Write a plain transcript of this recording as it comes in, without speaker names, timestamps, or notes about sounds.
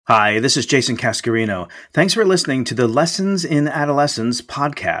Hi, this is Jason Cascarino. Thanks for listening to the Lessons in Adolescence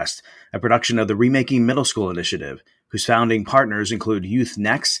podcast, a production of the Remaking Middle School Initiative, whose founding partners include Youth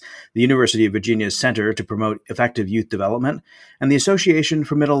Next, the University of Virginia's Center to Promote Effective Youth Development, and the Association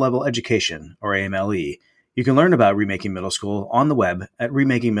for Middle Level Education, or AMLE. You can learn about Remaking Middle School on the web at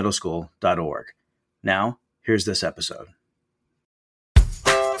remakingmiddleschool.org. Now, here's this episode.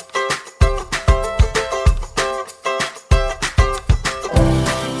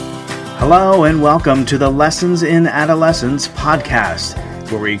 Hello and welcome to the Lessons in Adolescence podcast,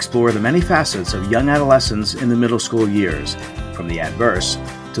 where we explore the many facets of young adolescents in the middle school years, from the adverse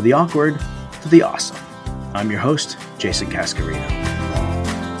to the awkward to the awesome. I'm your host, Jason Cascarino.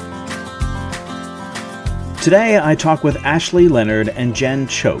 Today I talk with Ashley Leonard and Jen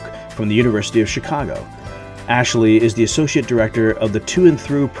Choke from the University of Chicago. Ashley is the Associate Director of the To and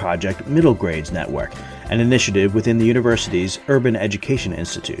Through Project Middle Grades Network, an initiative within the university's Urban Education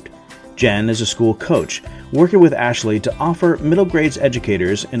Institute. Jen is a school coach, working with Ashley to offer middle grades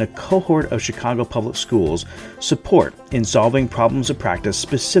educators in a cohort of Chicago public schools support in solving problems of practice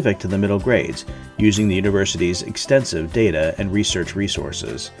specific to the middle grades, using the university's extensive data and research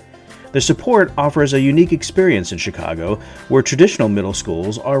resources. The support offers a unique experience in Chicago where traditional middle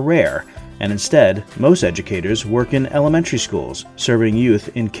schools are rare, and instead, most educators work in elementary schools, serving youth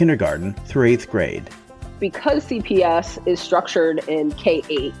in kindergarten through 8th grade. Because CPS is structured in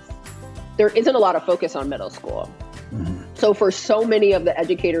K-8, there isn't a lot of focus on middle school. So for so many of the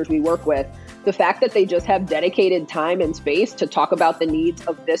educators we work with, the fact that they just have dedicated time and space to talk about the needs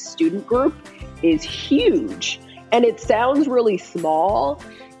of this student group is huge. And it sounds really small,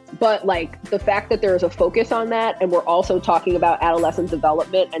 but like the fact that there is a focus on that, and we're also talking about adolescent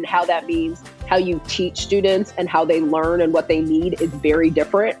development and how that means how you teach students and how they learn and what they need is very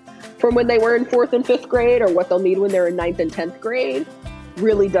different from when they were in 4th and 5th grade or what they'll need when they're in 9th and 10th grade.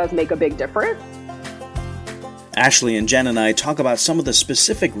 Really does make a big difference. Ashley and Jen and I talk about some of the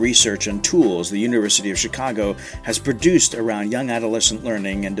specific research and tools the University of Chicago has produced around young adolescent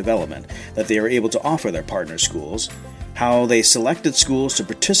learning and development that they are able to offer their partner schools, how they selected schools to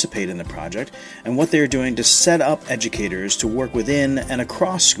participate in the project, and what they are doing to set up educators to work within and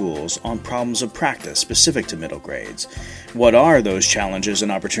across schools on problems of practice specific to middle grades. What are those challenges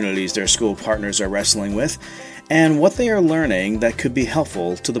and opportunities their school partners are wrestling with, and what they are learning that could be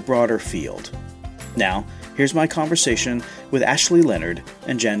helpful to the broader field. Now, here's my conversation with Ashley Leonard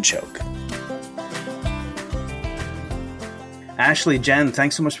and Jen Choke. Ashley, Jen,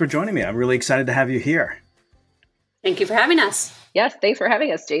 thanks so much for joining me. I'm really excited to have you here. Thank you for having us. Yes, thanks for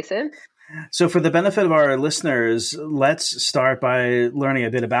having us, Jason. So for the benefit of our listeners, let's start by learning a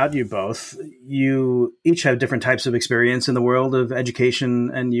bit about you both. You each have different types of experience in the world of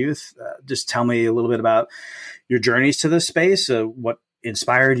education and youth. Just tell me a little bit about your journeys to this space, what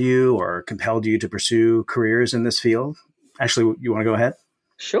inspired you or compelled you to pursue careers in this field. Ashley, you want to go ahead?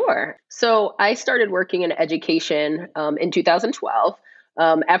 Sure. So I started working in education in 2012.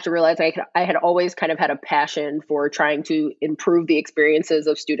 After realizing I had always kind of had a passion for trying to improve the experiences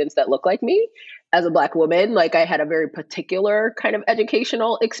of students that look like me. As a Black woman, like I had a very particular kind of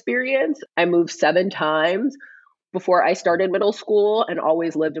educational experience. I moved 7 times before I started middle school and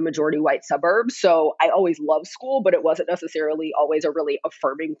always lived in majority white suburbs. So I always loved school, but it wasn't necessarily always a really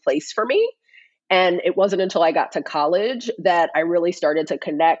affirming place for me. And it wasn't until I got to college that I really started to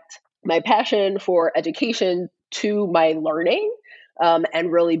connect my passion for education to my learning.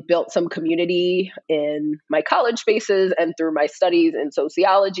 And really built some community in my college spaces and through my studies in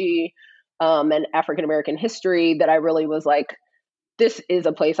sociology and African American history that I really was like, this is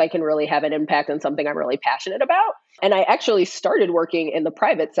a place I can really have an impact and something I'm really passionate about. And I actually started working in the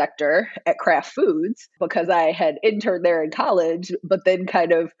private sector at Kraft Foods because I had interned there in college, but then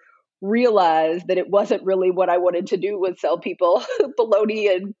kind of realized that it wasn't really what I wanted to do was sell people bologna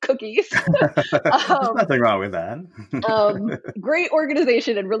and cookies. There's nothing wrong with that. Great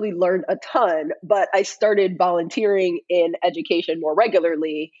organization and really learned a ton, but I started volunteering in education more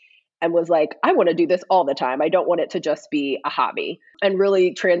regularly and was like, I want to do this all the time. I don't want it to just be a hobby. And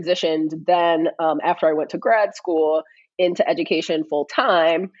really transitioned then after I went to grad school into education full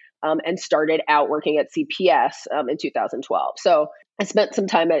time and started out working at CPS in 2012. So I spent some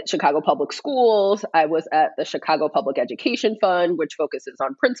time at Chicago Public Schools. I was at the Chicago Public Education Fund, which focuses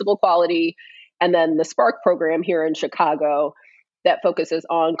on principal quality, and then the Spark program here in Chicago that focuses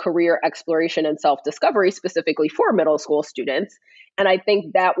on career exploration and self-discovery specifically for middle school students. And I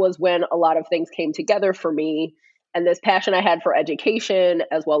think that was when a lot of things came together for me. And this passion I had for education,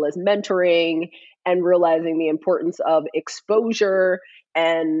 as well as mentoring and realizing the importance of exposure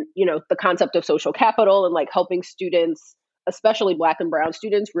and, you know, the concept of social capital and like helping students especially Black and Brown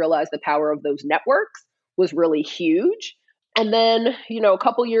students realized the power of those networks was really huge. And then, a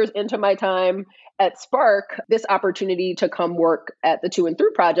couple years into my time at Spark, this opportunity to come work at the 2 and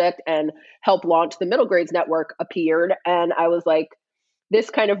Through Project and help launch the Middle Grades Network appeared. And I was like, this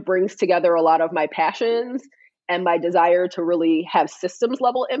kind of brings together a lot of my passions and my desire to really have systems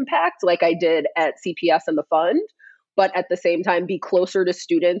level impact like I did at CPS and the fund, but at the same time be closer to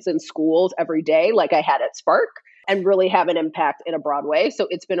students and schools every day like I had at Spark and really have an impact in a broad way. So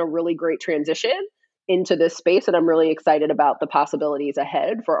it's been a really great transition into this space, and I'm really excited about the possibilities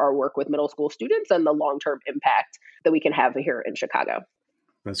ahead for our work with middle school students and the long-term impact that we can have here in Chicago.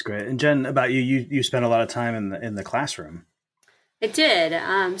 That's great. And Jen, about you spent a lot of time in the classroom. I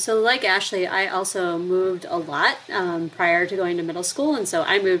did. So like Ashley, I also moved a lot prior to going to middle school. And so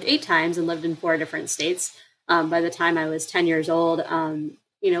I moved 8 times and lived in 4 different states. By the time I was 10 years old,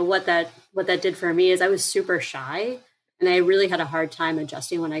 what that did for me is I was super shy. And I really had a hard time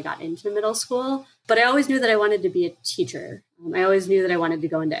adjusting when I got into middle school. But I always knew that I wanted to be a teacher. I always knew that I wanted to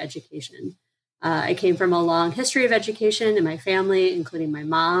go into education. I came from a long history of education in my family, including my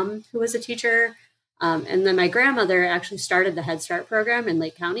mom, who was a teacher. And then my grandmother actually started the Head Start program in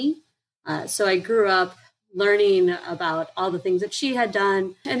Lake County. So I grew up learning about all the things that she had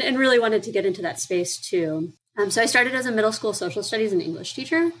done and really wanted to get into that space too. So I started as a middle school social studies and English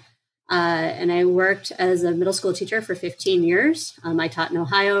teacher. And I worked as a middle school teacher for 15 years. I taught in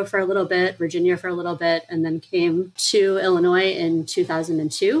Ohio for a little bit, Virginia for a little bit, and then came to Illinois in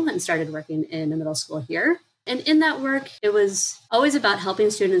 2002 and started working in a middle school here. And in that work, it was always about helping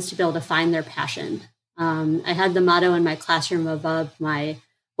students to be able to find their passion. I had the motto in my classroom above my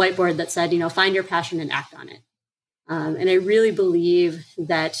whiteboard that said, find your passion and act on it. And I really believe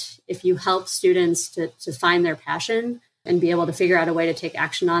that if you help students to find their passion and be able to figure out a way to take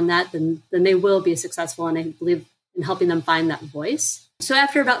action on that, then they will be successful. And I believe in helping them find that voice. So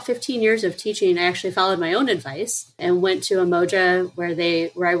after about 15 years of teaching, I actually followed my own advice and went to Umoja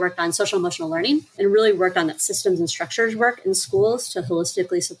where I worked on social emotional learning and really worked on that systems and structures work in schools to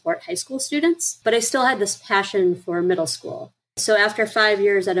holistically support high school students. But I still had this passion for middle school. So after 5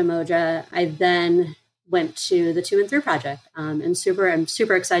 years at Umoja, I then went to the 2 and Through Project. I'm super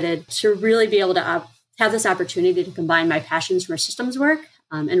excited to really be able to have this opportunity to combine my passions for systems work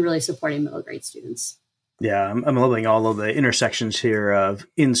and really supporting middle grade students. Yeah, I'm loving all of the intersections here of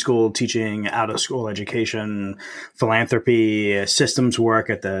in-school teaching, out-of-school education, philanthropy, systems work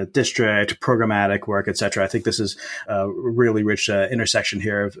at the district, programmatic work, et cetera. I think this is a really rich intersection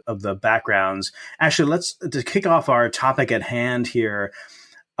here of the backgrounds. Actually, to kick off our topic at hand here,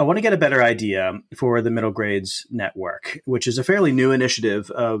 I want to get a better idea for the Middle Grades Network, which is a fairly new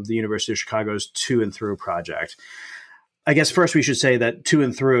initiative of the University of Chicago's 2 and Through Project. I guess first we should say that 2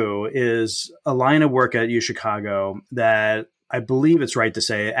 and Through is a line of work at UChicago that I believe it's right to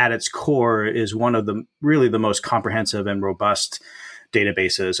say at its core is one of the most comprehensive and robust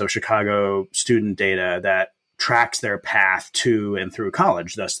databases of Chicago student data that tracks their path to and through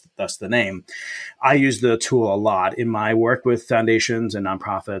college, thus the name. I use the tool a lot in my work with foundations and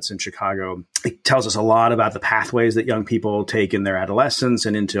nonprofits in Chicago. It tells us a lot about the pathways that young people take in their adolescence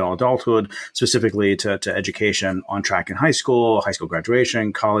and into adulthood, specifically to education, on track in high school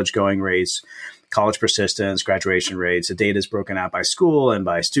graduation, college going rates, college persistence, graduation rates. The data is broken out by school and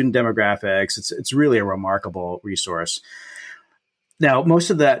by student demographics. It's really a remarkable resource. Now, most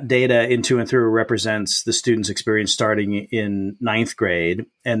of that data in 2 and Through represents the student's experience starting in 9th grade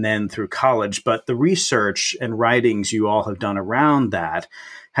and then through college. But the research and writings you all have done around that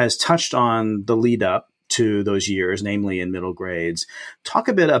has touched on the lead up to those years, namely in middle grades. Talk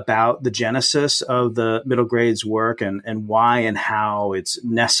a bit about the genesis of the middle grades work and why and how it's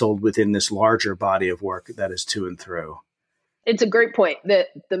nestled within this larger body of work that is 2 and Through. It's a great point that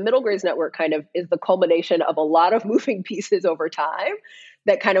the Middle Grades Network kind of is the culmination of a lot of moving pieces over time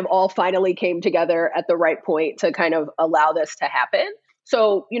that kind of all finally came together at the right point to kind of allow this to happen.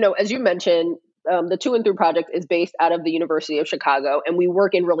 So, as you mentioned, the 2 and Through Project is based out of the University of Chicago, and we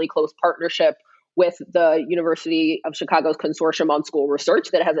work in really close partnership with the University of Chicago's Consortium on School Research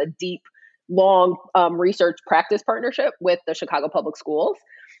that has a deep, long research practice partnership with the Chicago Public Schools.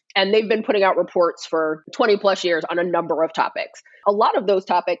 And they've been putting out reports for 20 plus years on a number of topics. A lot of those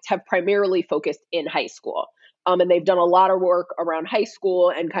topics have primarily focused in high school. And they've done a lot of work around high school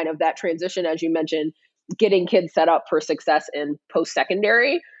and kind of that transition, as you mentioned, getting kids set up for success in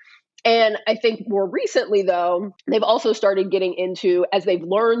post-secondary. And I think more recently, though, they've also started getting into, as they've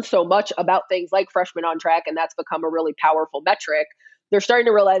learned so much about things like Freshmen on Track, and that's become a really powerful metric, they're starting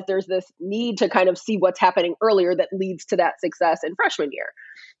to realize there's this need to kind of see what's happening earlier that leads to that success in freshman year.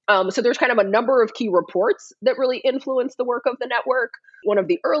 So there's kind of a number of key reports that really influence the work of the network. One of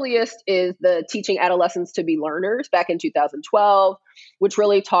the earliest is the Teaching Adolescents to Be Learners back in 2012, which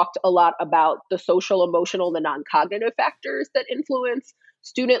really talked a lot about the social, emotional, and the non-cognitive factors that influence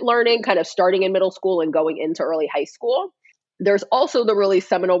student learning, kind of starting in middle school and going into early high school. There's also the really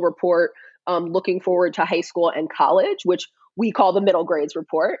seminal report, Looking Forward to High School and College, which we call the Middle Grades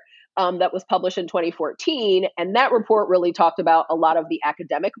Report. That was published in 2014. And that report really talked about a lot of the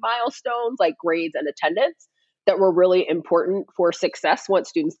academic milestones like grades and attendance that were really important for success once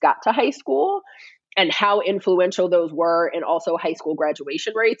students got to high school and how influential those were, and also high school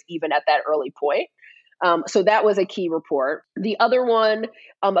graduation rates, even at that early point. So that was a key report. The other one,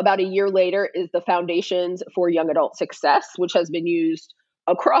 about a year later, is the Foundations for Young Adult Success, which has been used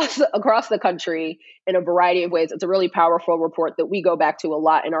across the country in a variety of ways. It's a really powerful report that we go back to a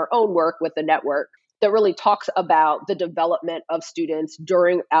lot in our own work with the network that really talks about the development of students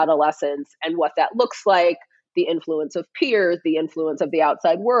during adolescence and what that looks like, the influence of peers, the influence of the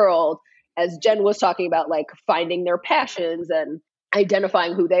outside world, as Jen was talking about, like finding their passions and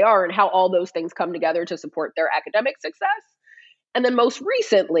identifying who they are and how all those things come together to support their academic success. And then most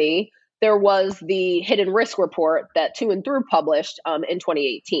recently, there was the Hidden Risk Report that To and Through published in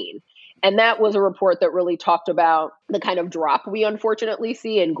 2018. And that was a report that really talked about the kind of drop we unfortunately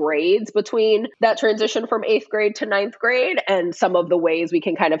see in grades between that transition from 8th grade to 9th grade, and some of the ways we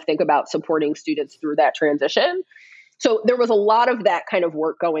can kind of think about supporting students through that transition. So there was a lot of that kind of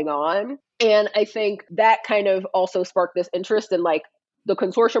work going on. And I think that kind of also sparked this interest in, like, the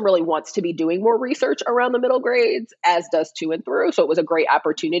consortium really wants to be doing more research around the middle grades, as does To and Through. So it was a great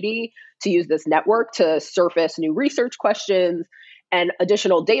opportunity to use this network to surface new research questions and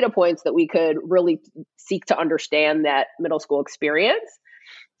additional data points that we could really seek to understand that middle school experience.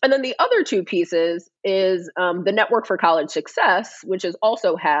 And then the other two pieces is the Network for College Success, which is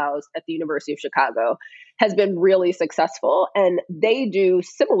also housed at the University of Chicago, has been really successful. And they do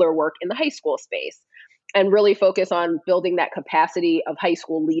similar work in the high school space and really focus on building that capacity of high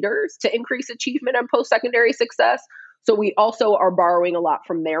school leaders to increase achievement and post-secondary success. So we also are borrowing a lot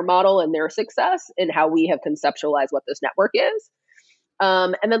from their model and their success in how we have conceptualized what this network is.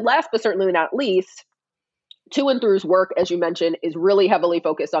 And then last but certainly not least, To and Through's work, as you mentioned, is really heavily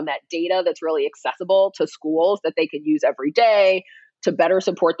focused on that data that's really accessible to schools that they can use every day to better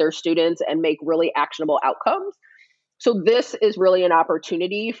support their students and make really actionable outcomes. So this is really an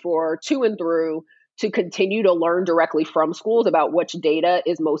opportunity for To and Through to continue to learn directly from schools about which data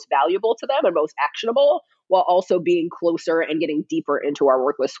is most valuable to them and most actionable, while also being closer and getting deeper into our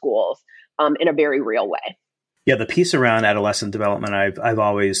work with schools in a very real way. Yeah, the piece around adolescent development, I've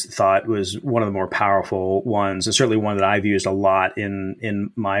always thought was one of the more powerful ones, and certainly one that I've used a lot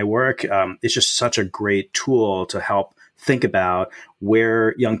in my work. It's just such a great tool to help think about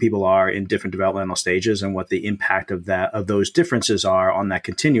where young people are in different developmental stages and what the impact of those differences are on that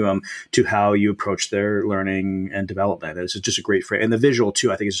continuum to how you approach their learning and development. It's just a great frame, and the visual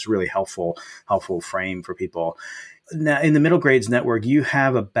too. I think is just really helpful frame for people. Now, in the Middle Grades Network, you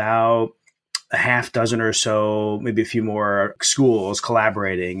have about a half dozen or so, maybe a few more schools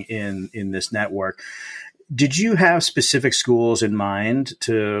collaborating in this network. Did you have specific schools in mind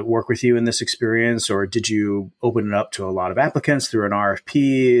to work with you in this experience, or did you open it up to a lot of applicants through an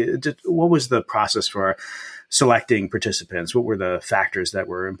RFP? What was the process for selecting participants? What were the factors that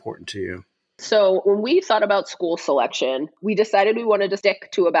were important to you? So when we thought about school selection, we decided we wanted to stick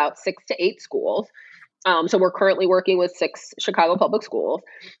to about 6 to 8 schools. So we're currently working with 6 Chicago public schools.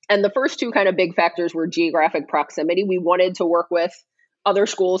 And the first two kind of big factors were geographic proximity. We wanted to work with other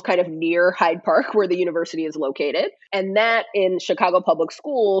schools kind of near Hyde Park, where the university is located. And that in Chicago public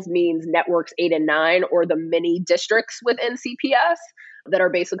schools means networks 8 and 9, or the mini districts within CPS that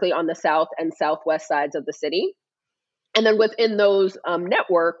are basically on the south and southwest sides of the city. And then within those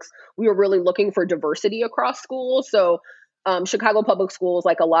networks, we were really looking for diversity across schools. So Chicago public schools,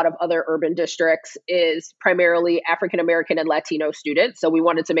 like a lot of other urban districts, is primarily African American and Latino students. So we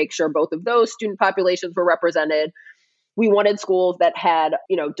wanted to make sure both of those student populations were represented. We wanted schools that had,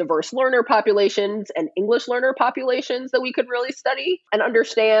 diverse learner populations and English learner populations that we could really study and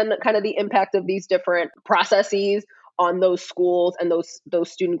understand kind of the impact of these different processes on those schools and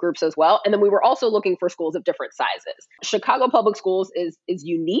those student groups as well. And then we were also looking for schools of different sizes. Chicago public schools is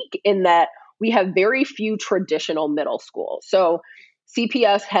unique in that we have very few traditional middle schools. So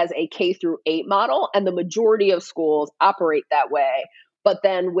CPS has a K through 8 model, and the majority of schools operate that way. But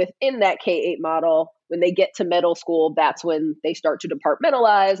then within that K-8 model, when they get to middle school, that's when they start to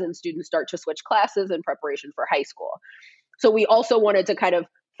departmentalize and students start to switch classes in preparation for high school. So we also wanted to kind of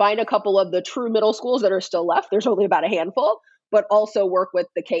find a couple of the true middle schools that are still left. There's only about a handful, but also work with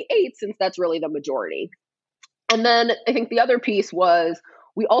the K-8 since that's really the majority. And then I think the other piece was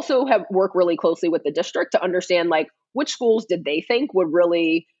we also have worked really closely with the district to understand like which schools did they think would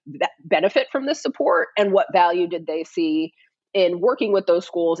really benefit from this support and what value did they see in working with those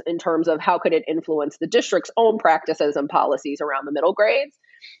schools in terms of how could it influence the district's own practices and policies around the middle grades.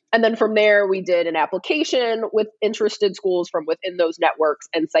 And then from there, we did an application with interested schools from within those networks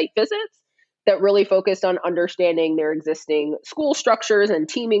and site visits that really focused on understanding their existing school structures and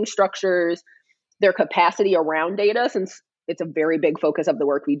teaming structures, their capacity around data, since it's a very big focus of the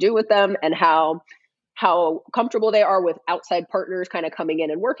work we do with them, and how comfortable they are with outside partners kind of coming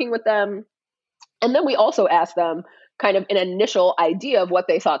in and working with them. And then we also asked them kind of an initial idea of what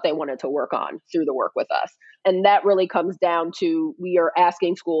they thought they wanted to work on through the work with us. And that really comes down to we are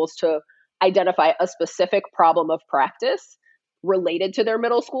asking schools to identify a specific problem of practice related to their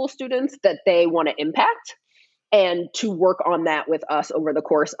middle school students that they want to impact and to work on that with us over the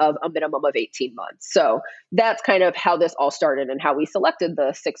course of a minimum of 18 months. So that's kind of how this all started and how we selected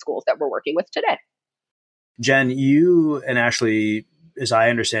the 6 schools that we're working with today. Jen, you and Ashley, as I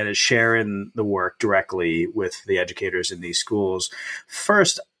understand it, share in the work directly with the educators in these schools.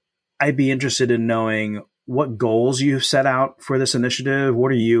 First, I'd be interested in knowing what goals you've set out for this initiative.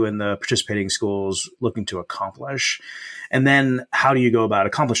 What are you and the participating schools looking to accomplish? And then how do you go about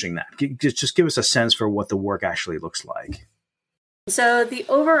accomplishing that? Just give us a sense for what the work actually looks like. So the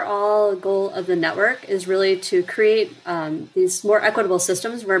overall goal of the network is really to create these more equitable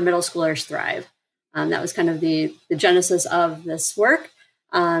systems where middle schoolers thrive. That was kind of the genesis of this work.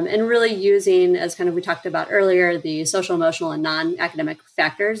 And really using, as kind of we talked about earlier, the social, emotional, and non-academic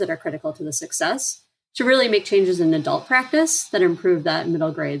factors that are critical to the success to really make changes in adult practice that improve that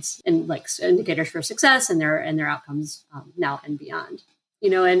middle grades and like indicators for success and their outcomes now and beyond.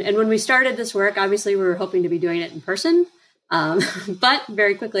 And when we started this work, obviously we were hoping to be doing it in person, but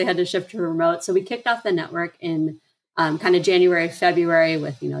very quickly had to shift to remote. So we kicked off the network in kind of January, February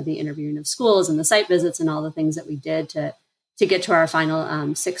with, the interviewing of schools and the site visits and all the things that we did to get to our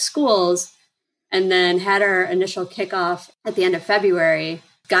final 6 schools. And then had our initial kickoff at the end of February,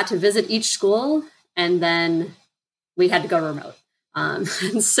 got to visit each school, and then we had to go remote. And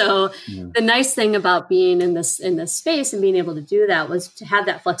so the nice thing about being in this space and being able to do that was to have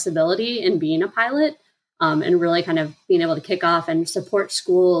that flexibility in being a pilot and really kind of being able to kick off and support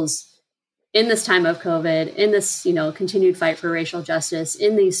schools in this time of COVID, in this, continued fight for racial justice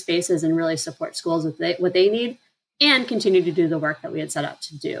in these spaces, and really support schools with what they need and continue to do the work that we had set out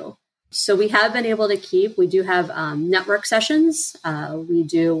to do. So we have been able to we do have network sessions. We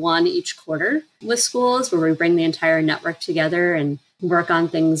do one each quarter with schools where we bring the entire network together and work on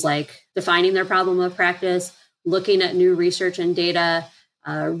things like defining their problem of practice, looking at new research and data,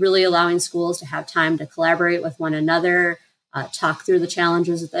 really allowing schools to have time to collaborate with one another, talk through the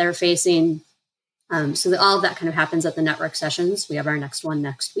challenges that they're facing. So that all of that kind of happens at the network sessions. We have our next one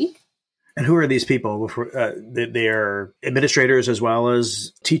next week. And who are these people? They're administrators as well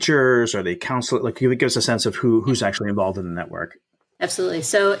as teachers? Are they counselors? Like, can you give us a sense of who's actually involved in the network? Absolutely.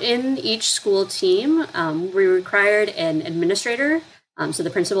 So in each school team, we required an administrator. So the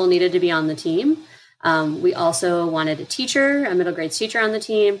principal needed to be on the team. We also wanted a teacher, a middle grades teacher on the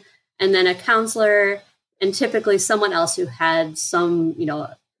team, and then a counselor, and typically someone else who had some,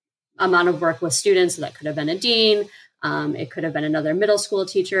 amount of work with students. So that could have been a dean. It could have been another middle school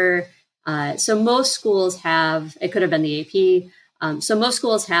teacher. So most schools have, it could have been the AP. So most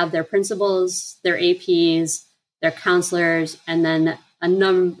schools have their principals, their APs, their counselors, and then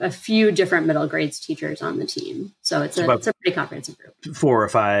a few different middle grades teachers on the team. So it's a pretty comprehensive group. 4 or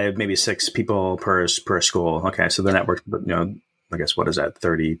 5, maybe 6 people per school. Okay. So the network, I guess, what is that?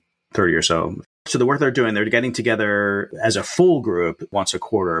 30 or so. So the work they're doing, they're getting together as a full group once a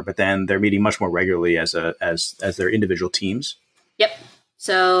quarter, but then they're meeting much more regularly as their individual teams. Yep.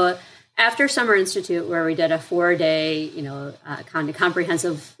 So after Summer Institute, where we did a 4-day, kind of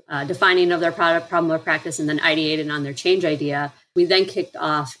comprehensive defining of their problem of practice and then ideating on their change idea, we then kicked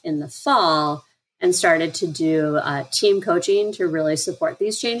off in the fall and started to do team coaching to really support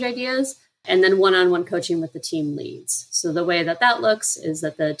these change ideas, and then one-on-one coaching with the team leads. So the way that looks is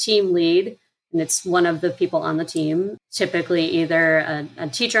that the team lead, and it's one of the people on the team, typically either a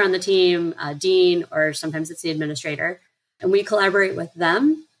teacher on the team, a dean, or sometimes it's the administrator, and we collaborate with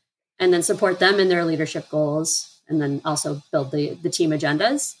them and then support them in their leadership goals, and then also build the team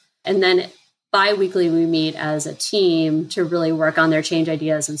agendas. And then bi-weekly, we meet as a team to really work on their change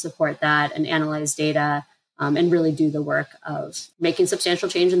ideas and support that and analyze data and really do the work of making substantial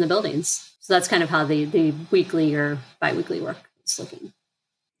change in the buildings. So that's kind of how the weekly or bi-weekly work is looking.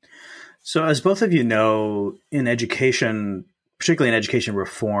 So as both of you know, in education, particularly in education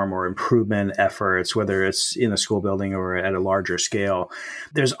reform or improvement efforts, whether it's in the school building or at a larger scale,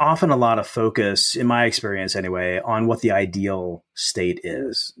 there's often a lot of focus, in my experience anyway, on what the ideal state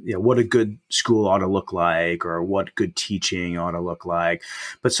is, what a good school ought to look like or what good teaching ought to look like.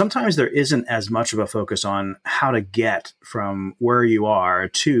 But sometimes there isn't as much of a focus on how to get from where you are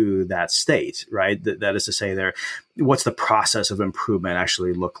to that state, right? That is to say, what's the process of improvement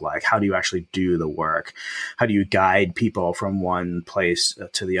actually look like? How do you actually do the work? How do you guide people from one place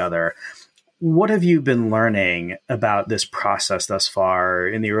to the other? What have you been learning about this process thus far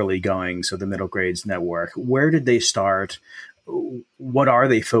in the early goings of the Middle Grades Network? Where did they start? What are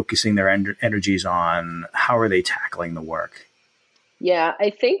they focusing their energies on? How are they tackling the work? Yeah, I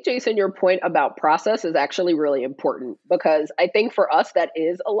think, Jason, your point about process is actually really important because I think for us, that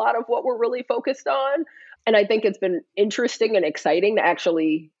is a lot of what we're really focused on. And I think it's been interesting and exciting to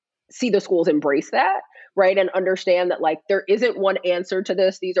actually see the schools embrace that, right? And understand that there isn't one answer to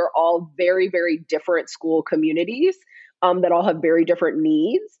this. These are all very, very different school communities that all have very different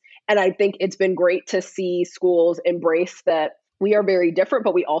needs. And I think it's been great to see schools embrace that we are very different,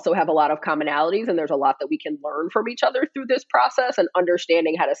 but we also have a lot of commonalities. And there's a lot that we can learn from each other through this process and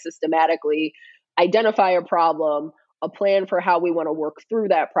understanding how to systematically identify a problem, a plan for how we want to work through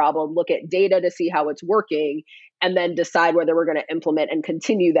that problem, look at data to see how it's working, and then decide whether we're going to implement and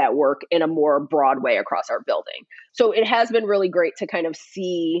continue that work in a more broad way across our building. So it has been really great to kind of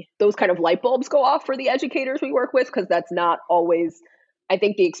see those kind of light bulbs go off for the educators we work with, because that's not always, I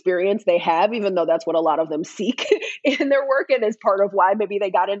think, the experience they have, even though that's what a lot of them seek in their work and is part of why maybe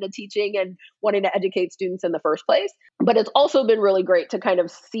they got into teaching and wanting to educate students in the first place. But it's also been really great to kind of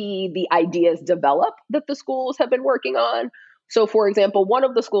see the ideas develop that the schools have been working on. So, for example, one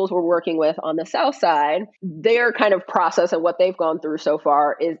of the schools we're working with on the South Side, their kind of process and what they've gone through so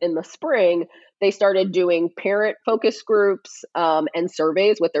far is in the spring, they started doing parent focus groups and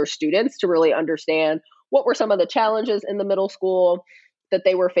surveys with their students to really understand what were some of the challenges in the middle school that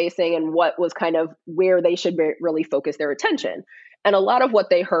they were facing and what was kind of where they should really focus their attention. And a lot of what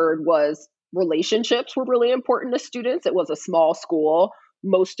they heard was relationships were really important to students. It was a small school.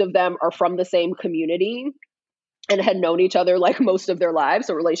 Most of them are from the same community and had known each other most of their lives.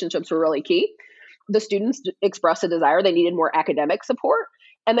 So relationships were really key. The students expressed a desire they needed more academic support.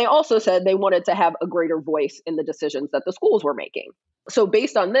 And they also said they wanted to have a greater voice in the decisions that the schools were making. So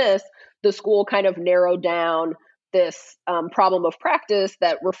based on this, the school kind of narrowed down this problem of practice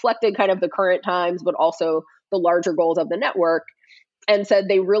that reflected kind of the current times, but also the larger goals of the network, and said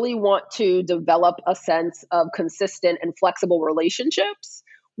they really want to develop a sense of consistent and flexible relationships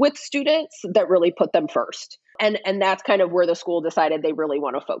with students that really put them first. And that's kind of where the school decided they really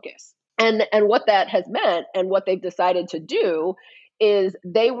want to focus. And what that has meant and what they've decided to do is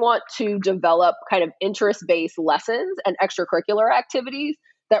they want to develop kind of interest-based lessons and extracurricular activities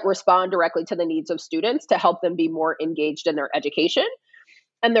that respond directly to the needs of students to help them be more engaged in their education.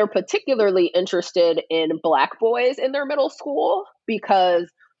 And they're particularly interested in Black boys in their middle school because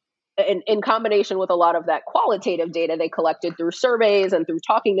in combination with a lot of that qualitative data they collected through surveys and through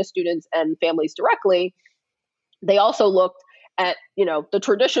talking to students and families directly, they also looked at the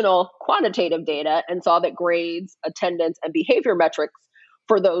traditional quantitative data and saw that grades, attendance, and behavior metrics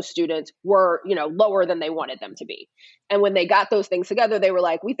for those students were, lower than they wanted them to be. And when they got those things together, they were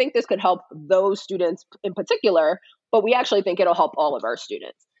like, we think this could help those students in particular, but we actually think it'll help all of our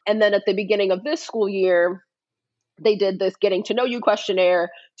students. And then at the beginning of this school year, they did this getting to know you questionnaire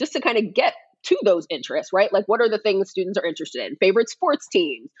just to kind of get to those interests, right? Like, what are the things students are interested in? Favorite sports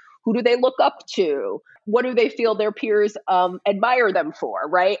teams? Who do they look up to? What do they feel their peers admire them for,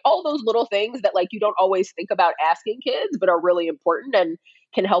 right? All those little things that you don't always think about asking kids, but are really important and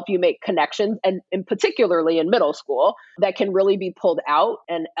can help you make connections. And particularly in middle school, that can really be pulled out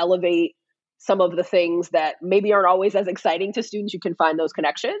and elevate some of the things that maybe aren't always as exciting to students. You can find those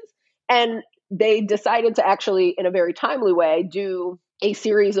connections. And they decided to actually, in a very timely way, do a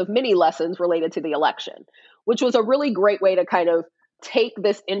series of mini lessons related to the election, which was a really great way to kind of take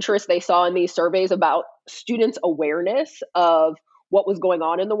this interest they saw in these surveys about students' awareness of what was going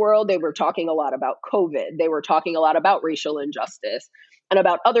on in the world. They were talking a lot about COVID. They were talking a lot about racial injustice and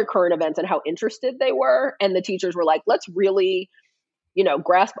about other current events and how interested they were. And the teachers were like, let's really,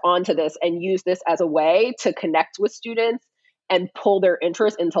 grasp onto this and use this as a way to connect with students and pull their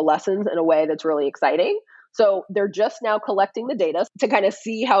interest into lessons in a way that's really exciting. So they're just now collecting the data to kind of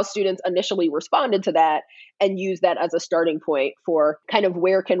see how students initially responded to that and use that as a starting point for kind of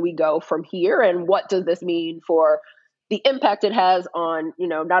where can we go from here and what does this mean for the impact it has on,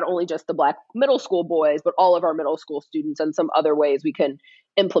 not only just the Black middle school boys, but all of our middle school students and some other ways we can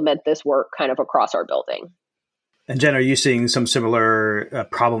implement this work kind of across our building. And Jen, are you seeing some similar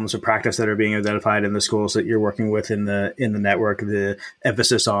problems of practice that are being identified in the schools that you're working with in the network? The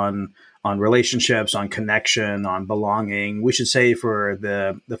emphasis on relationships, on connection, on belonging. We should say for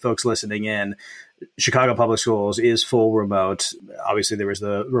the folks listening in, Chicago Public Schools is full remote. Obviously, there was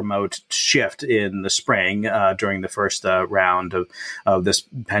the remote shift in the spring during the first round of this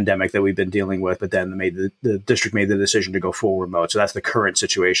pandemic that we've been dealing with. But then the district made the decision to go full remote. So that's the current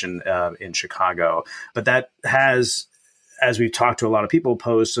situation in Chicago. But that has, as we've talked to a lot of people,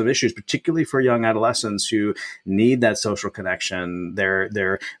 posed some issues, particularly for young adolescents who need that social connection.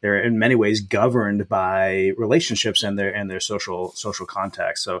 They're in many ways governed by relationships and their social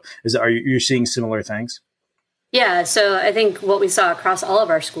context. So are you seeing similar things? Yeah, so I think what we saw across all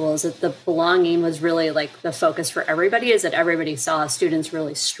of our schools, that the belonging was really like the focus for everybody, is that everybody saw students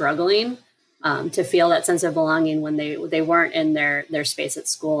really struggling to feel that sense of belonging when they weren't in their space at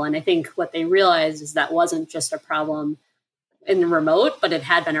school. And I think what they realized is that wasn't just a problem in the remote, but it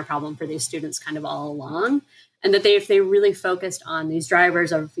had been a problem for these students kind of all along. And that if they really focused on these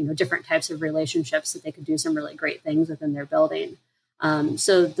drivers of different types of relationships, that they could do some really great things within their building.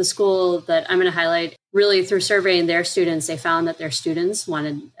 So the school that I'm going to highlight, really through surveying their students, they found that their students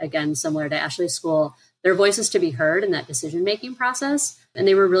wanted, again, similar to Ashley's school, their voices to be heard in that decision-making process. And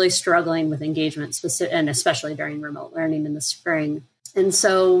they were really struggling with engagement, and especially during remote learning in the spring. And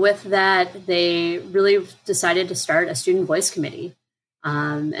so with that, they really decided to start a student voice committee.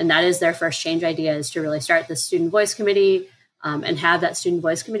 And that is their first change idea, is to really start the student voice committee and have that student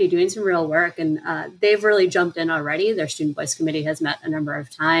voice committee doing some real work. And they've really jumped in already. Their student voice committee has met a number of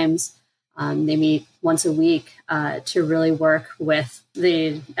times. They meet once a week to really work with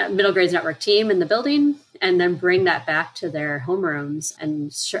the Middle Grades Network team in the building, and then bring that back to their homerooms,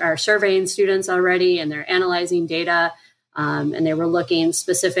 and are surveying students already, and they're analyzing data. And they were looking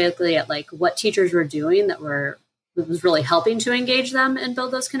specifically at like what teachers were doing that was really helping to engage them and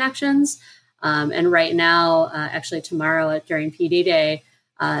build those connections. And right now, actually tomorrow during PD Day,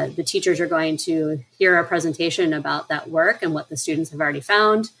 the teachers are going to hear a presentation about that work and what the students have already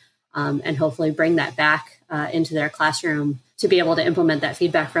found, and hopefully bring that back into their classroom to be able to implement that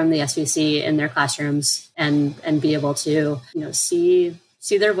feedback from the SVC in their classrooms and be able to see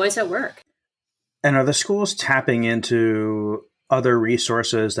their voice at work. And are the schools tapping into other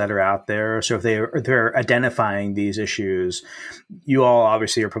resources that are out there? So if they're identifying these issues, you all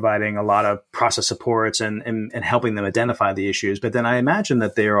obviously are providing a lot of process supports and helping them identify the issues. But then I imagine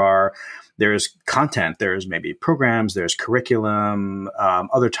that there's content, there's maybe programs, there's curriculum,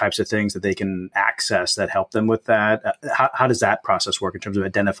 other types of things that they can access that help them with that. How does that process work in terms of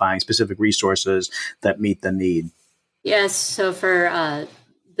identifying specific resources that meet the need? Yes. So for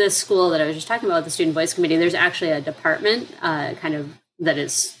this school that I was just talking about, the Student Voice Committee, there's actually a department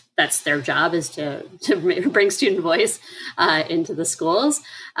that's their job, is to bring student voice into the schools.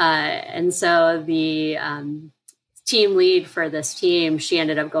 And so the team lead for this team, she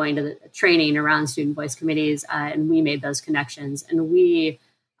ended up going to the training around student voice committees, and we made those connections. And we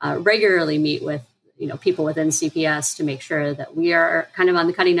regularly meet with people within CPS to make sure that we are kind of on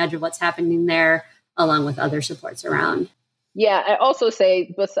the cutting edge of what's happening there, along with other supports around. Yeah, I also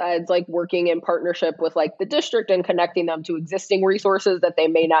say, besides like working in partnership with like the district and connecting them to existing resources that they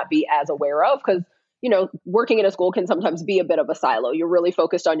may not be as aware of, because working in a school can sometimes be a bit of a silo. You're really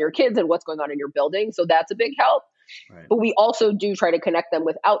focused on your kids and what's going on in your building, so that's a big help. Right. But we also do try to connect them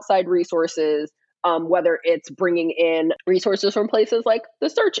with outside resources, whether it's bringing in resources from places like the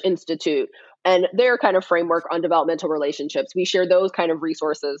Search Institute and their kind of framework on developmental relationships. We share those kind of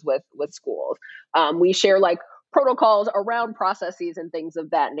resources with schools. We share like protocols around processes and things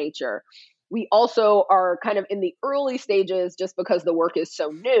of that nature. We also are kind of in the early stages, just because the work is so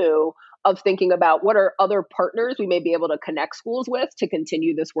new, of thinking about what are other partners we may be able to connect schools with to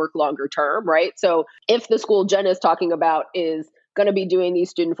continue this work longer term, right? So if the school Jen is talking about is going to be doing these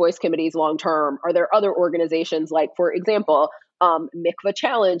student voice committees long term, are there other organizations like, for example, Mikvah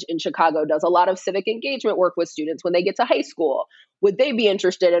Challenge in Chicago does a lot of civic engagement work with students when they get to high school. Would they be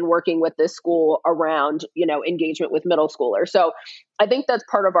interested in working with this school around, engagement with middle schoolers? So I think that's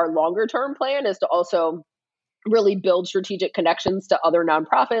part of our longer term plan, is to also really build strategic connections to other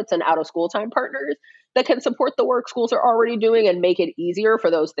nonprofits and out of school time partners that can support the work schools are already doing and make it easier for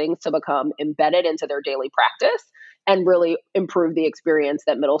those things to become embedded into their daily practice and really improve the experience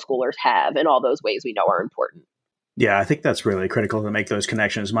that middle schoolers have in all those ways we know are important. Yeah, I think that's really critical to make those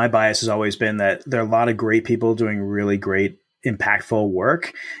connections. My bias has always been that there are a lot of great people doing really great impactful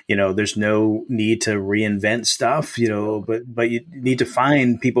work. There's no need to reinvent stuff, but you need to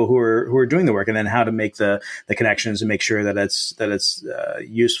find people who are doing the work, and then how to make the connections and make sure that it's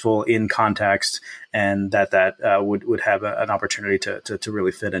useful in context, and that would have an opportunity to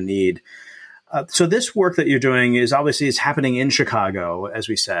really fit a need. So this work that you're doing is happening in Chicago, as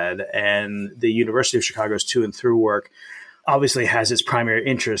we said, and the University of Chicago's to and through work obviously has its primary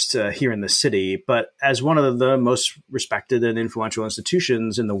interest here in the city. But as one of the most respected and influential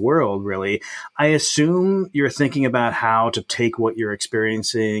institutions in the world, really, I assume you're thinking about how to take what you're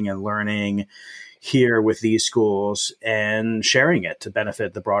experiencing and learning here with these schools and sharing it to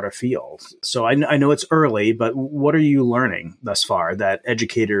benefit the broader field. So I know it's early, but what are you learning thus far that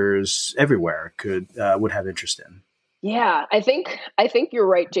educators everywhere would have interest in? Yeah, I think you're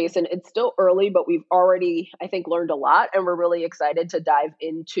right, Jason. It's still early, but we've already, I think, learned a lot, and we're really excited to dive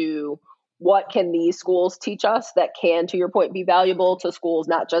into what can these schools teach us that can, to your point, be valuable to schools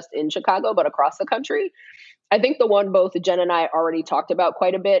not just in Chicago, but across the country. I think the one both Jen and I already talked about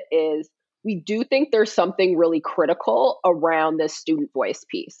quite a bit is we do think there's something really critical around this student voice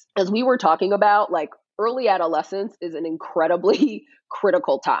piece. As we were talking about, like, early adolescence is an incredibly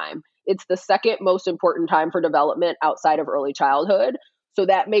critical time. It's the second most important time for development outside of early childhood. So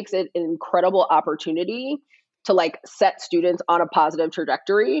that makes it an incredible opportunity to set students on a positive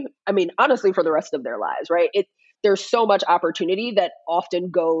trajectory. I mean, honestly, for the rest of their lives, right? There's so much opportunity that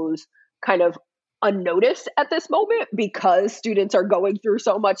often goes kind of unnoticed at this moment because students are going through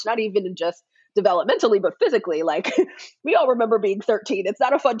so much, not even just developmentally, but physically. We all remember being 13. It's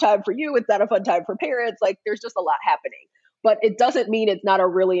not a fun time for you. It's not a fun time for parents. There's just a lot happening. But it doesn't mean it's not a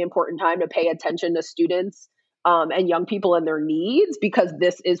really important time to pay attention to students and young people and their needs, because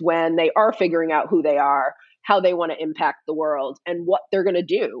this is when they are figuring out who they are, how they want to impact the world, and what they're going to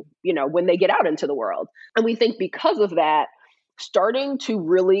do, when they get out into the world. And we think because of that, starting to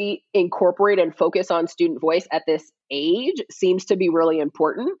really incorporate and focus on student voice at this age seems to be really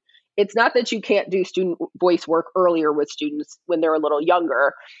important. It's not that you can't do student voice work earlier with students when they're a little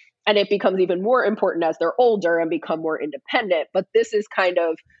younger, and it becomes even more important as they're older and become more independent. But this is kind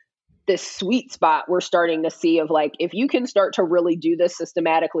of this sweet spot we're starting to see of if you can start to really do this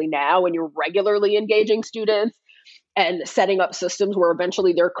systematically now, and you're regularly engaging students and setting up systems where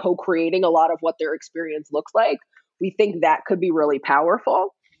eventually they're co-creating a lot of what their experience looks like, we think that could be really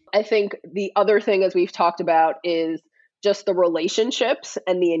powerful. I think the other thing, as we've talked about, is just the relationships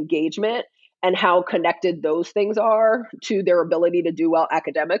and the engagement and how connected those things are to their ability to do well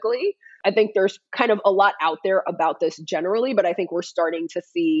academically. I think there's kind of a lot out there about this generally, but I think we're starting to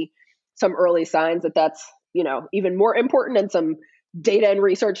see some early signs that that's, even more important, and some data and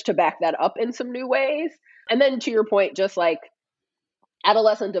research to back that up in some new ways. And then to your point, just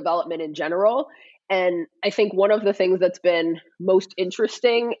adolescent development in general. And I think one of the things that's been most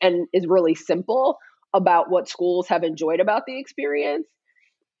interesting and is really simple about what schools have enjoyed about the experience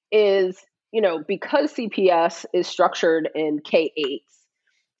is, because CPS is structured in K-8s,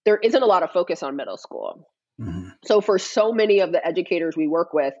 there isn't a lot of focus on middle school. Mm-hmm. So for so many of the educators we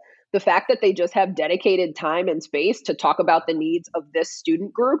work with, the fact that they just have dedicated time and space to talk about the needs of this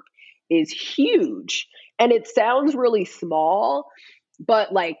student group is huge. And it sounds really small, but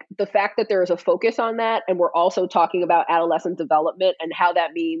the fact that there is a focus on that, and we're also talking about adolescent development and how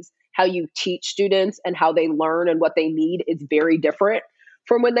that means how you teach students and how they learn and what they need is very different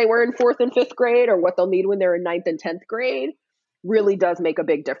from when they were in 4th and 5th grade, or what they'll need when they're in 9th and 10th grade, really does make a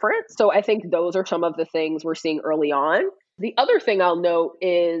big difference. So I think those are some of the things we're seeing early on. The other thing I'll note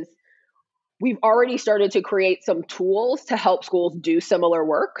is we've already started to create some tools to help schools do similar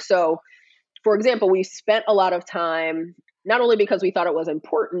work. So, for example, we spent a lot of time, not only because we thought it was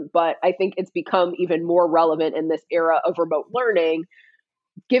important, but I think it's become even more relevant in this era of remote learning,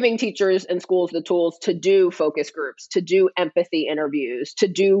 giving teachers and schools the tools to do focus groups, to do empathy interviews, to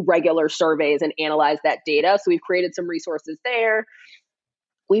do regular surveys and analyze that data. So we've created some resources there.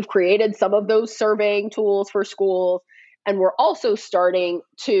 We've created some of those surveying tools for schools. And we're also starting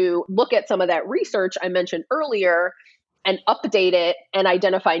to look at some of that research I mentioned earlier and update it and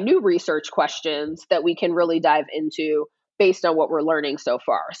identify new research questions that we can really dive into based on what we're learning so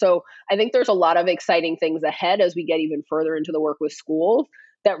far. So I think there's a lot of exciting things ahead as we get even further into the work with schools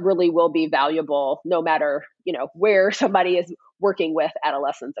that really will be valuable no matter, where somebody is working with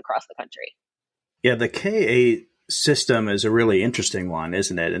adolescents across the country. Yeah, the K-8 system is a really interesting one,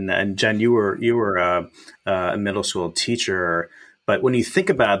 isn't it? And Jen, you were a middle school teacher, but when you think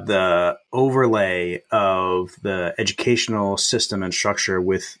about the overlay of the educational system and structure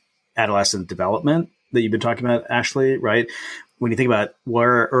with adolescent development that you've been talking about, Ashley, right? when you think about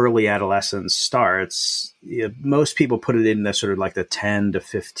where early adolescence starts, most people put it in the sort of like the 10 to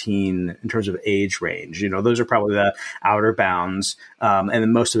 15 in terms of age range. Those are probably the outer bounds. And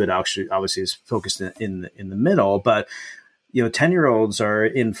then most of it actually obviously is focused in the middle. But 10-year-olds are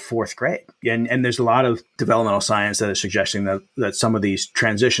in fourth grade. And there's a lot of developmental science that is suggesting that some of these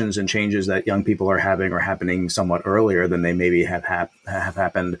transitions and changes that young people are having are happening somewhat earlier than they maybe have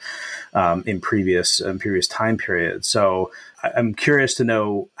happened in previous time periods. So I'm curious to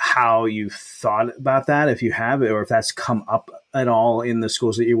know how you've thought about that, if you have, or if that's come up at all in the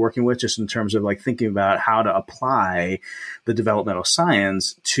schools that you're working with, just in terms of like thinking about how to apply the developmental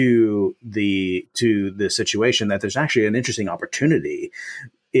science to the situation, that there's actually an interesting opportunity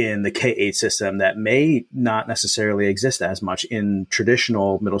in the K-8 system that may not necessarily exist as much in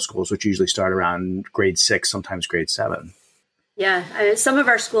traditional middle schools, which usually start around grade 6, sometimes grade 7. Yeah, some of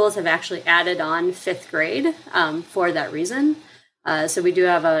our schools have actually added on fifth grade for that reason. So we do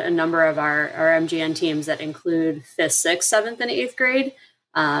have a number of our MGN teams that include 5th, 6th, 7th, and 8th grade,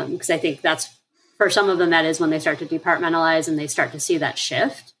 because I think that's, for some of them, that is when they start to departmentalize and they start to see that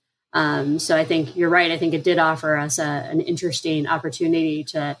shift. So I think you're right. I think it did offer us an interesting opportunity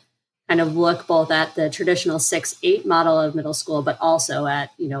to kind of look both at the traditional 6-8 model of middle school, but also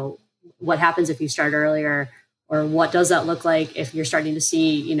at, what happens if you start earlier, or what does that look like if you're starting to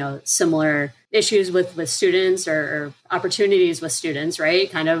see, similar issues with students or opportunities with students,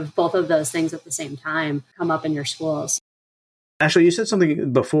 right? Kind of both of those things at the same time come up in your schools. Ashley, you said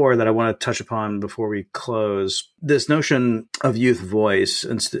something before that I want to touch upon before we close. This notion of youth voice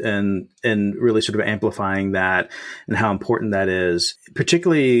and really sort of amplifying that and how important that is,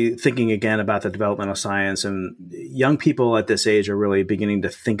 particularly thinking again about the developmental science, and young people at this age are really beginning to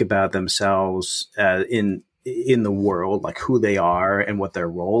think about themselves in the world, like who they are and what their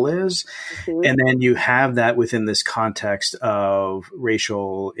role is. Mm-hmm. And then you have that within this context of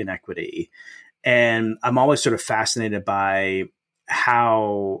racial inequity. And I'm always sort of fascinated by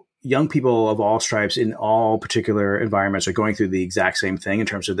how young people of all stripes in all particular environments are going through the exact same thing in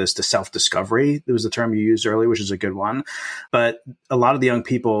terms of the self-discovery. It was the term you used earlier, which is a good one. But a lot of the young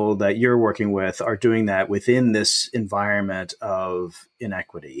people that you're working with are doing that within this environment of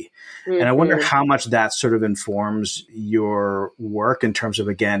inequity. Mm-hmm. And I wonder how much that sort of informs your work in terms of,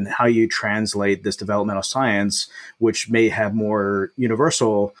 again, how you translate this developmental science, which may have more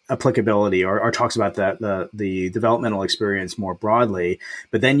universal applicability or talks about the developmental experience more broadly.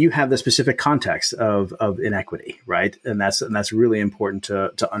 But then you have the specific context of inequity, right? And that's really important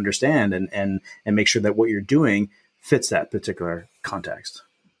to understand and make sure that what you're doing fits that particular context.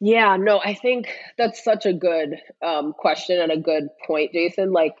 Yeah, no, I think that's such a good question and a good point,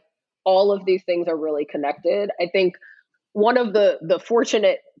 Jason. Like, all of these things are really connected. I think one of the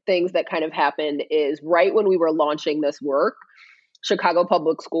fortunate things that kind of happened is right when we were launching this work, Chicago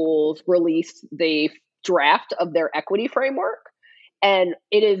Public Schools released the draft of their equity framework. And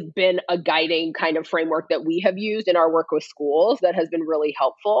it has been a guiding kind of framework that we have used in our work with schools that has been really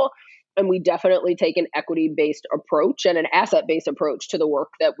helpful. And we definitely take an equity-based approach and an asset-based approach to the work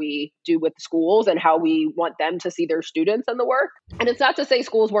that we do with schools and how we want them to see their students in the work. And it's not to say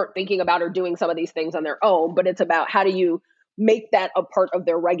schools weren't thinking about or doing some of these things on their own, but it's about how do you make that a part of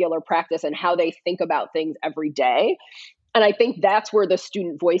their regular practice and how they think about things every day. And I think that's where the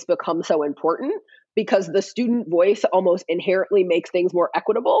student voice becomes so important, because the student voice almost inherently makes things more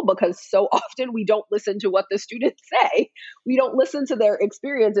equitable, because so often we don't listen to what the students say. We don't listen to their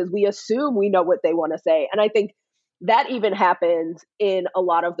experiences. We assume we know what they want to say. And I think that even happens in a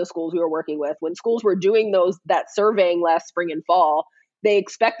lot of the schools we were working with. When schools were doing that surveying last spring and fall, they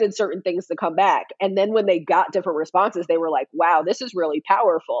expected certain things to come back. And then when they got different responses, they were like, wow, this is really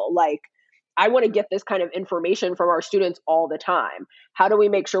powerful. Like, I want to get this kind of information from our students all the time. How do we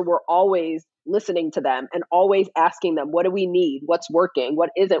make sure we're always listening to them and always asking them, what do we need? What's working? What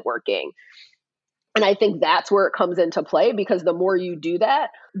isn't working? And I think that's where it comes into play, because the more you do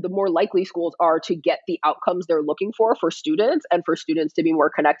that, the more likely schools are to get the outcomes they're looking for students and for students to be more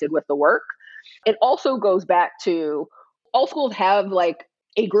connected with the work. It also goes back to all schools have like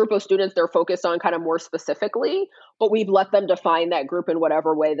a group of students they're focused on kind of more specifically, but we've let them define that group in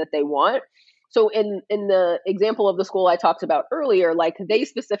whatever way that they want. So in the example of the school I talked about earlier, like they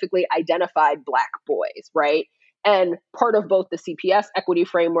specifically identified Black boys, right? And part of both the CPS equity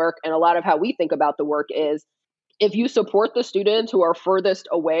framework and a lot of how we think about the work is, if you support the students who are furthest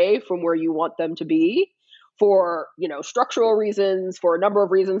away from where you want them to be for, structural reasons, for a number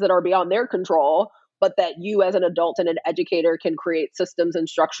of reasons that are beyond their control, but that you as an adult and an educator can create systems and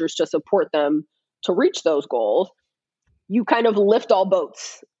structures to support them to reach those goals, you kind of lift all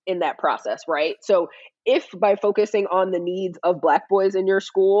boats in that process, right? So if by focusing on the needs of Black boys in your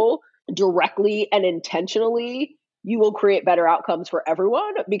school directly and intentionally, you will create better outcomes for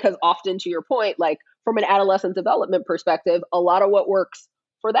everyone. Because often, to your point, like from an adolescent development perspective, a lot of what works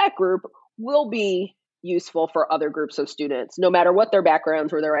for that group will be useful for other groups of students, no matter what their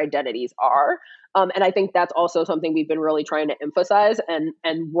backgrounds or their identities are. And I think that's also something we've been really trying to emphasize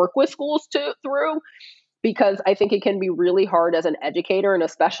and work with schools through, because I think it can be really hard as an educator, and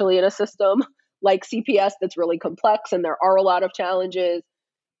especially in a system like CPS that's really complex and there are a lot of challenges.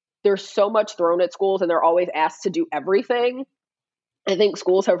 There's so much thrown at schools and they're always asked to do everything. I think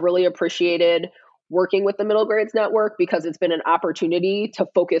schools have really appreciated working with the Middle Grades Network because it's been an opportunity to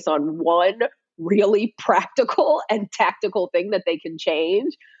focus on one really practical and tactical thing that they can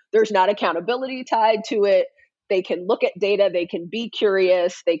change. There's not accountability tied to it. They can look at data, they can be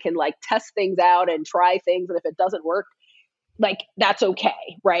curious, they can like test things out and try things. And if it doesn't work, like that's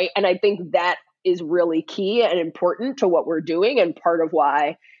okay, right? And I think that is really key and important to what we're doing, and part of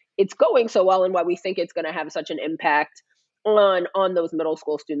why it's going so well and why we think it's going to have such an impact on those middle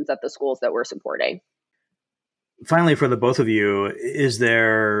school students at the schools that we're supporting. Finally, for the both of you, is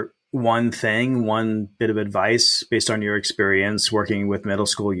there one bit of advice based on your experience working with middle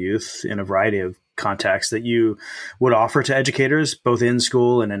school youth in a variety of contexts that you would offer to educators, both in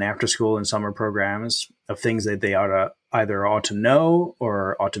school and in after school and summer programs, of things that they ought to know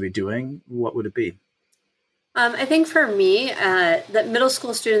or ought to be doing? What would it be? I think for me, that middle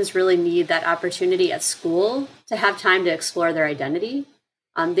school students really need that opportunity at school to have time to explore their identity.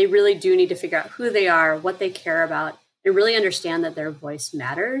 They really do need to figure out who they are, what they care about, and really understand that their voice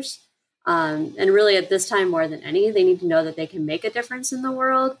matters. And really at this time, more than any, they need to know that they can make a difference in the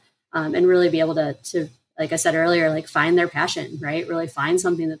world, and really be able to, like I said earlier, like find their passion, right? Really find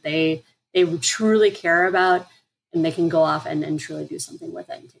something that they truly care about, and they can go off and truly do something with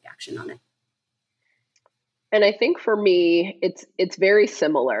it and take action on it. And I think for me, it's very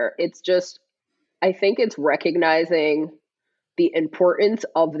similar. It's just, I think it's recognizing the importance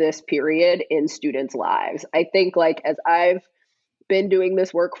of this period in students' lives. I think like as I've been doing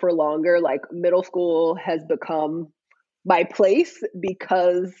this work for longer, like middle school has become my place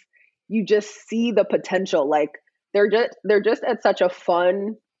because you just see the potential. Like they're just at such a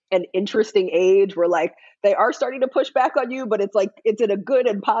fun and interesting age where like they are starting to push back on you, but it's like it's in a good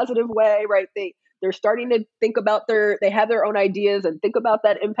and positive way, right? They're starting to think about they have their own ideas and think about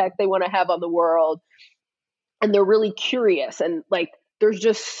that impact they want to have on the world. And they're really curious. And like, there's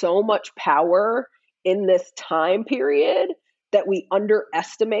just so much power in this time period that we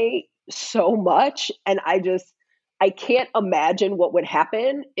underestimate so much. And I can't imagine what would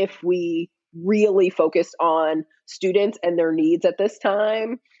happen if we really focused on students and their needs at this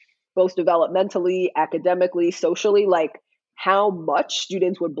time, both developmentally, academically, socially, like how much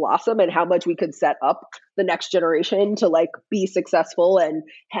students would blossom and how much we could set up the next generation to like be successful and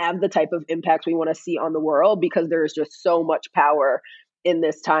have the type of impact we want to see on the world, because there's just so much power in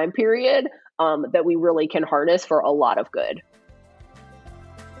this time period that we really can harness for a lot of good.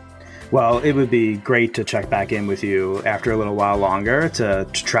 Well, it would be great to check back in with you after a little while longer to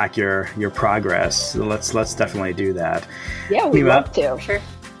track your progress. So let's definitely do that. Yeah, we'd love to. Sure.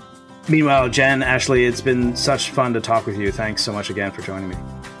 Meanwhile, Jen, Ashley, it's been such fun to talk with you. Thanks so much again for joining me.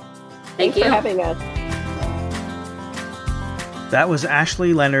 Thanks for having us. That was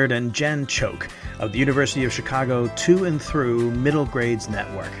Ashley Leonard and Jen Choke of the University of Chicago To and Through Middle Grades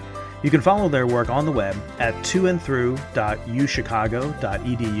Network. You can follow their work on the web at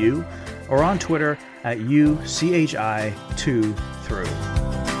toandthrough.uchicago.edu or on Twitter at UCHI2Through.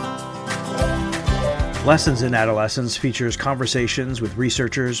 Lessons in Adolescence features conversations with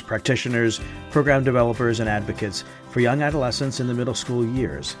researchers, practitioners, program developers, and advocates for young adolescents in the middle school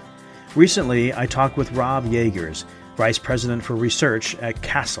years. Recently, I talked with Rob Yeagers, Vice President for Research at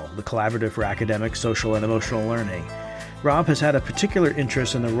CASEL, the Collaborative for Academic, Social, and Emotional Learning. Rob has had a particular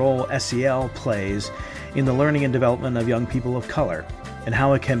interest in the role SEL plays in the learning and development of young people of color, and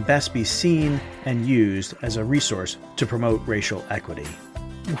how it can best be seen and used as a resource to promote racial equity.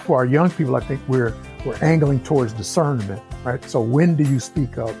 For our young people, I think we're angling towards discernment, right? So when do you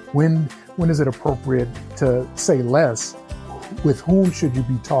speak up? When is it appropriate to say less? With whom should you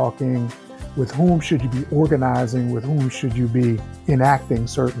be talking? With whom should you be organizing? With whom should you be enacting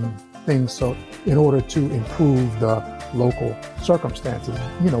certain things so in order to improve the local circumstances?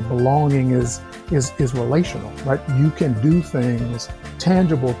 Belonging is relational, right? You can do things,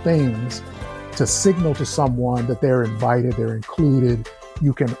 tangible things, to signal to someone that they're invited, they're included.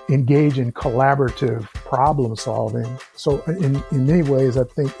 You can engage in collaborative problem solving. So in many ways, I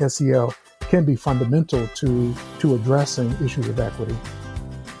think SEL can be fundamental to addressing issues of equity.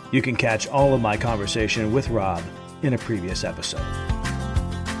 You can catch all of my conversation with Rob in a previous episode.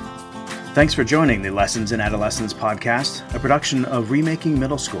 Thanks for joining the Lessons in Adolescence podcast, a production of Remaking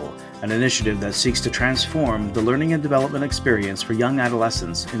Middle School, an initiative that seeks to transform the learning and development experience for young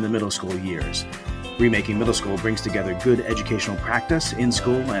adolescents in the middle school years. Remaking Middle School brings together good educational practice in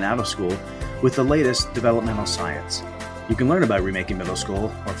school and out of school with the latest developmental science. You can learn about Remaking Middle School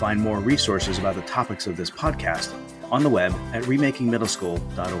or find more resources about the topics of this podcast on the web at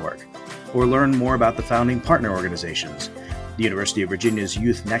remakingmiddleschool.org, or learn more about the founding partner organizations, the University of Virginia's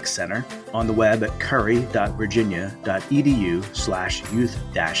Youth Next Center on the web at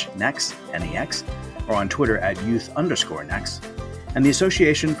curry.virginia.edu/youth-next, NEX, or on Twitter at youth_next, and the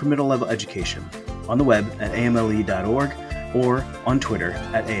Association for Middle Level Education on the web at amle.org or on Twitter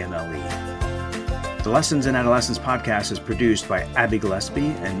at AMLE. The Lessons in Adolescence podcast is produced by Abby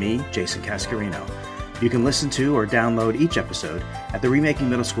Gillespie and me, Jason Cascarino. You can listen to or download each episode at the Remaking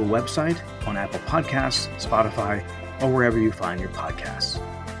Middle School website, on Apple Podcasts, Spotify, or wherever you find your podcasts.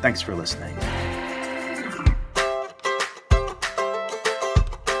 Thanks for listening.